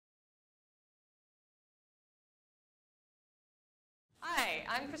Hi,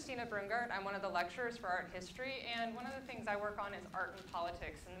 I'm Christina Brungardt. I'm one of the lecturers for art history, and one of the things I work on is art and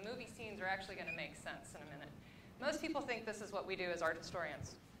politics, and the movie scenes are actually going to make sense in a minute. Most people think this is what we do as art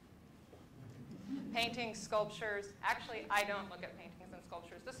historians. Paintings, sculptures. Actually, I don't look at paintings and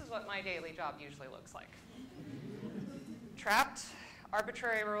sculptures. This is what my daily job usually looks like. Trapped,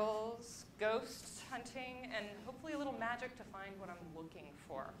 arbitrary rules, ghosts hunting, and hopefully a little magic to find what I'm looking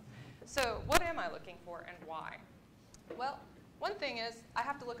for. So what am I looking for and why? Well, one thing is I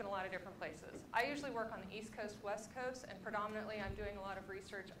have to look in a lot of different places. I usually work on the East Coast, West Coast, and predominantly I'm doing a lot of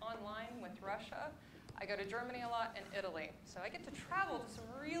research online with Russia. I go to Germany a lot and Italy. So I get to travel to some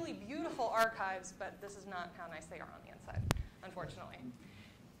really beautiful archives, but this is not how nice they are on the inside, unfortunately.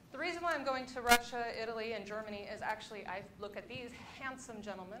 The reason why I'm going to Russia, Italy, and Germany is actually I look at these handsome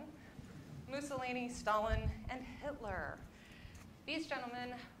gentlemen, Mussolini, Stalin, and Hitler. These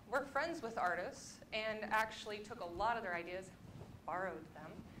gentlemen were friends with artists and actually took a lot of their ideas, borrowed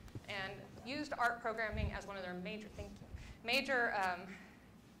them, and used art programming as one of their major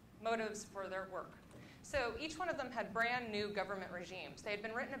motives for their work. So each one of them had brand new government regimes. They had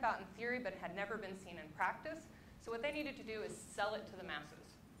been written about in theory but had never been seen in practice. So what they needed to do is sell it to the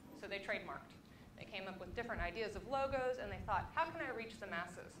masses. So they trademarked. They came up with different ideas of logos, and they thought, how can I reach the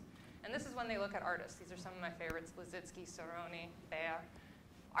masses? And this is when they look at artists. These are some of my favorites, Liszewski, Soroni, Beyer.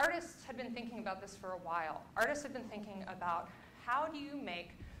 Artists had been thinking about this for a while. Artists had been thinking about how do you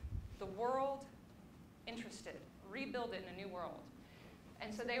make the world interested, rebuild it in a new world.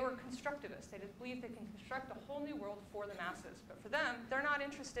 And so they were constructivists. They just believed they can construct a whole new world for the masses. But for them, they're not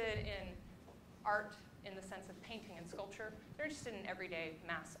interested in art in the sense of painting and sculpture. They're interested in everyday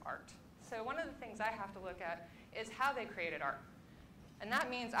mass art. So one of the things I have to look at is how they created art. And that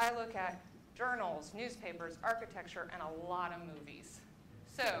means I look at journals, newspapers, architecture, and a lot of movies.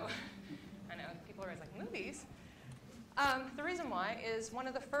 So, I know people are always like, movies? The reason why is one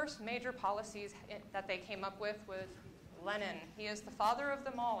of the first major policies that they came up with was Lenin. He is the father of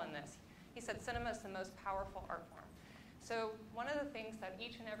them all in this. He said cinema is the most powerful art form. So one of the things that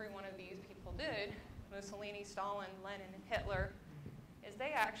each and every one of these people did, Mussolini, Stalin, Lenin, and Hitler, is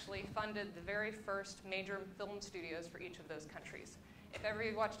they actually funded the very first major film studios for each of those countries. If ever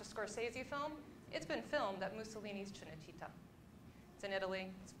you've watched a Scorsese film, it's been filmed at Mussolini's Cinecittà. It's in Italy.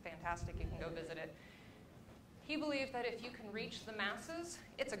 It's fantastic. You can go visit it. He believed that if you can reach the masses,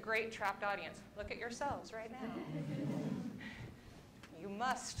 it's a great trapped audience. Look at yourselves right now. You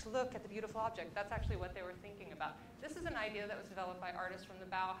must look at the beautiful object. That's actually what they were thinking about. This is an idea that was developed by artists from the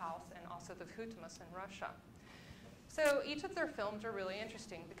Bauhaus and also the Vkhutemas in Russia. So each of their films are really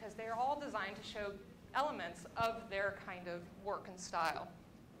interesting because they are all designed to show elements of their kind of work and style.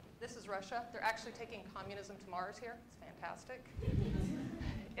 This is Russia. They're actually taking communism to Mars here. It's fantastic.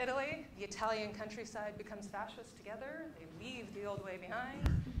 Italy, the Italian countryside becomes fascist together. They leave the old way behind.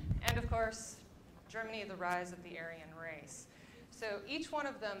 And of course, Germany, the rise of the Aryan race. So each one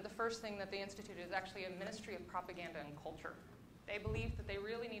of them, the first thing that they instituted is actually a ministry of propaganda and culture. They believed that they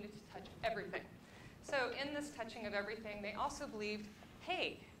really needed to touch everything. So in this touching of everything, they also believed,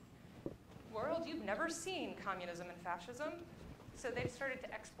 hey, world, you've never seen communism and fascism. So they started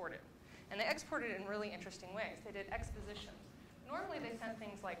to export it. And they exported it in really interesting ways. They did expositions. Normally they sent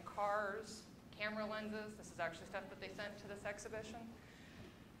things like cars, camera lenses. This is actually stuff that they sent to this exhibition.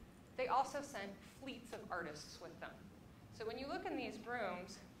 They also sent fleets of artists with them. So when you look in these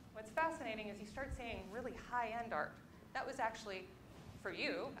rooms, what's fascinating is you start seeing really high-end art. That was actually for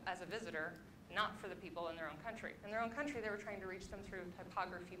you as a visitor, not for the people in their own country. In their own country, they were trying to reach them through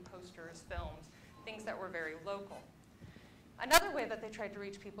typography, posters, films, things that were very local. Another way that they tried to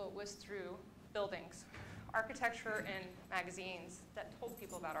reach people was through buildings, architecture and magazines that told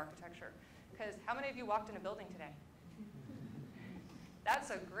people about architecture. Because how many of you walked in a building today? That's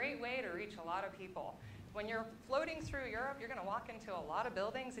a great way to reach a lot of people. When you're floating through Europe, you're going to walk into a lot of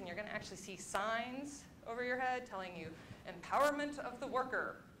buildings and you're going to actually see signs over your head telling you empowerment of the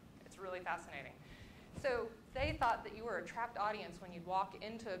worker. It's really fascinating. So they thought that you were a trapped audience when you'd walk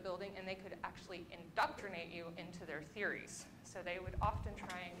into a building and they could actually indoctrinate you into their theories. So they would often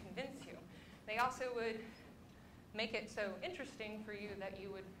try and convince you. They also would make it so interesting for you that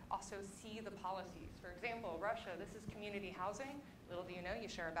you would also see the policies. For example, Russia, this is community housing. Little do you know, you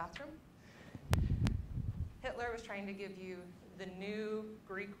share a bathroom. Hitler was trying to give you the new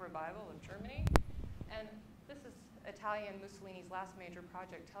Greek revival of Germany. And this is Italian Mussolini's last major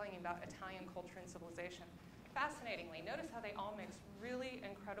project, telling you about Italian culture and civilization. Fascinatingly, notice how they all mix really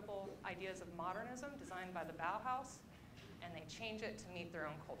incredible ideas of modernism designed by the Bauhaus, and they change it to meet their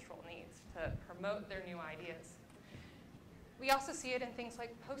own cultural needs, to promote their new ideas. We also see it in things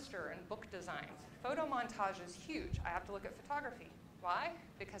like poster and book designs. Photo montage is huge. I have to look at photography. Why?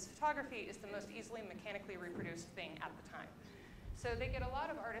 Because photography is the most easily mechanically reproduced thing at the time. So they get a lot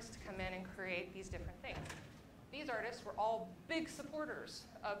of artists to come in and create these different things. These artists were all big supporters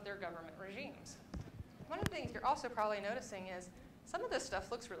of their government regimes. One of the things you're also probably noticing is some of this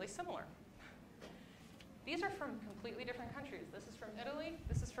stuff looks really similar. These are from completely different countries. This is from Italy,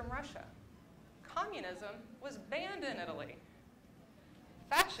 this is from Russia. Communism was banned in Italy.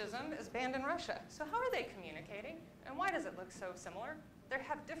 Fascism is banned in Russia. So how are they communicating? And why does it look so similar? They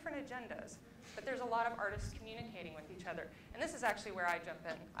have different agendas, but there's a lot of artists communicating with each other. And this is actually where I jump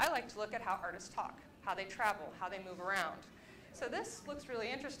in. I like to look at how artists talk, how they travel, how they move around. So this looks really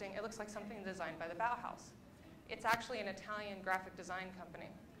interesting. It looks like something designed by the Bauhaus. It's actually an Italian graphic design company.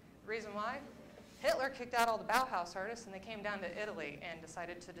 The reason why? Hitler kicked out all the Bauhaus artists, and they came down to Italy and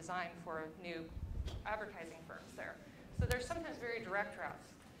decided to design for new advertising firms there. So there's sometimes very direct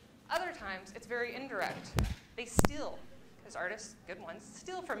routes. Other times, it's very indirect. They steal, because artists, good ones,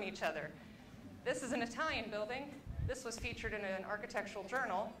 steal from each other. This is an Italian building. This was featured in an architectural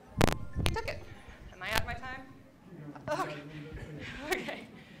journal. He took it. Am I at my time? Okay. Okay.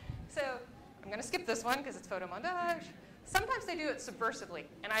 So I'm going to skip this one because it's photo montage. Sometimes they do it subversively,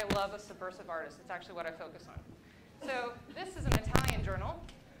 and I love a subversive artist. It's actually what I focus on. So this is an Italian journal.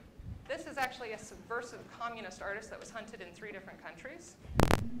 This is actually a subversive communist artist that was hunted in 3 different countries.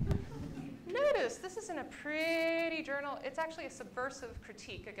 Notice, this isn't a pretty journal. It's actually a subversive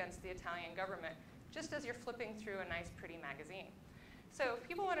critique against the Italian government, just as you're flipping through a nice, pretty magazine. So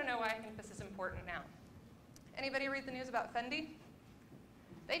people want to know why I think this is important now. Anybody read the news about Fendi?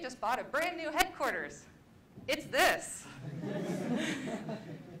 They just bought a brand new headquarters. It's this.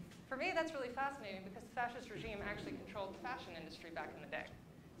 For me, that's really fascinating because the fascist regime actually controlled the fashion industry back in the day.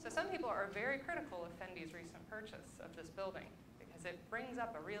 So some people are very critical of Fendi's recent purchase of this building because it brings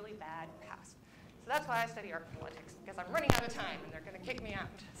up a really bad past. So that's why I study art politics, because I'm running out of time and they're going to kick me out.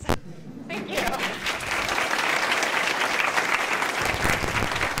 So, thank you.